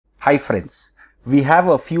Hi friends, we have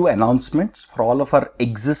a few announcements for all of our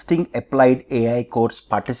existing Applied AI course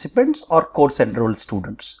participants or course enrolled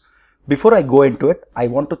students. Before I go into it, I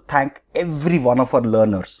want to thank every one of our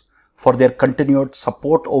learners for their continued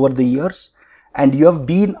support over the years, and you have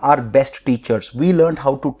been our best teachers. We learned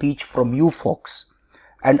how to teach from you folks,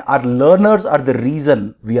 and our learners are the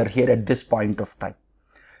reason we are here at this point of time.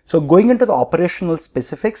 So going into the operational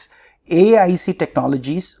specifics, AIC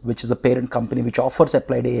Technologies, which is the parent company which offers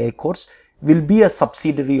Applied AI course, will be a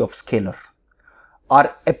subsidiary of Scalar.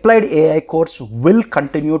 Our Applied AI course will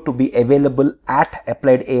continue to be available at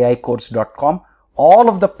AppliedAICourse.com. All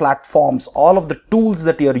of the platforms, all of the tools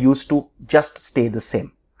that you are used to just stay the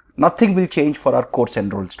same. Nothing will change for our course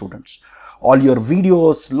enrolled students. All your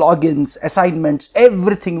videos, logins, assignments,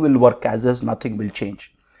 everything will work as is, nothing will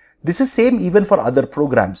change. This is same even for other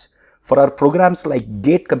programs. For our programs like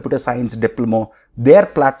GATE Computer Science Diploma, their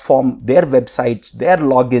platform, their websites, their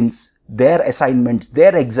logins, their assignments,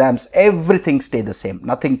 their exams, everything stay the same.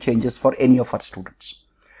 Nothing changes for any of our students.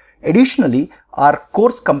 Additionally, our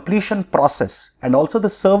course completion process and also the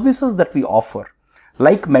services that we offer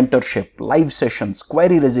like mentorship, live sessions,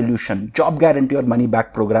 query resolution, job guarantee or money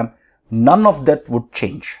back program, none of that would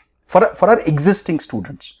change. For our existing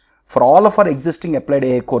students, for all of our existing Applied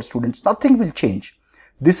AI course students, nothing will change.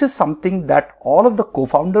 This is something that all of the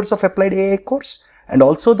co-founders of Applied AI course and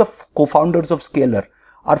also the co-founders of Scalar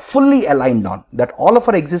are fully aligned on, that all of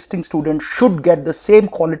our existing students should get the same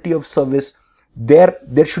quality of service. There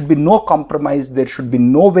should be no compromise. There should be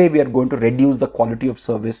no way we are going to reduce the quality of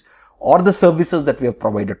service or the services that we have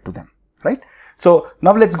provided to them, right? So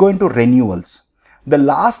now let's go into renewals. The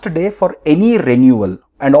last day for any renewal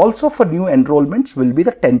and also for new enrollments will be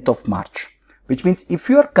the 10th of March. Which means if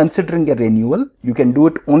you are considering a renewal, you can do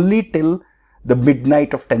it only till the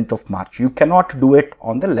midnight of 10th of March. You cannot do it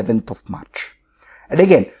on the 11th of March. And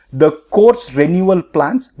again, the course renewal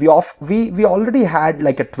plans, we already had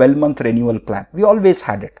like a 12-month renewal plan. We always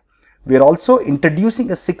had it. We are also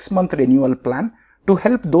introducing a 6-month renewal plan to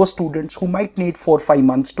help those students who might need 4 or 5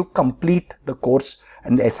 months to complete the course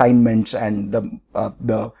and the assignments and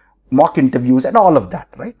the mock interviews and all of that,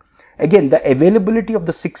 right? Again, the availability of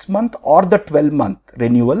the 6-month or the 12-month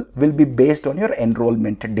renewal will be based on your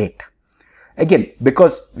enrollment date. Again,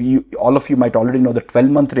 because all of you might already know the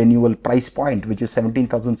 12-month renewal price point, which is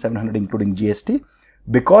 17,700 including GST.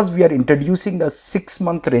 Because we are introducing a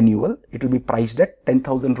 6-month renewal, it will be priced at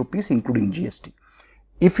 10,000 rupees including GST.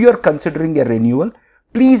 If you are considering a renewal,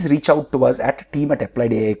 please reach out to us at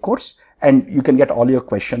team@AppliedAICourse and you can get all your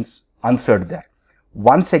questions answered there.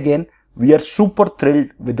 Once again, we are super thrilled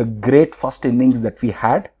with the great first innings that we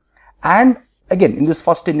had. And again, in this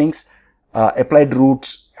first innings, Applied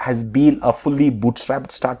Roots has been a fully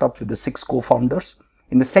bootstrapped startup with the 6 co-founders.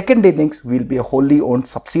 In the second innings, we'll be a wholly owned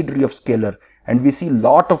subsidiary of Scalar, and we see a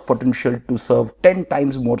lot of potential to serve 10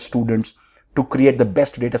 times more students to create the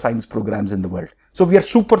best data science programs in the world. So we are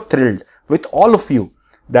super thrilled with all of you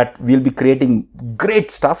that we'll be creating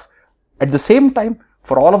great stuff. At the same time,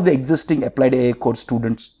 for all of the existing Applied AI course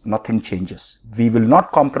students, nothing changes. We will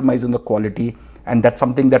not compromise on the quality, and that's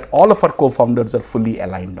something that all of our co-founders are fully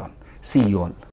aligned on. See you all.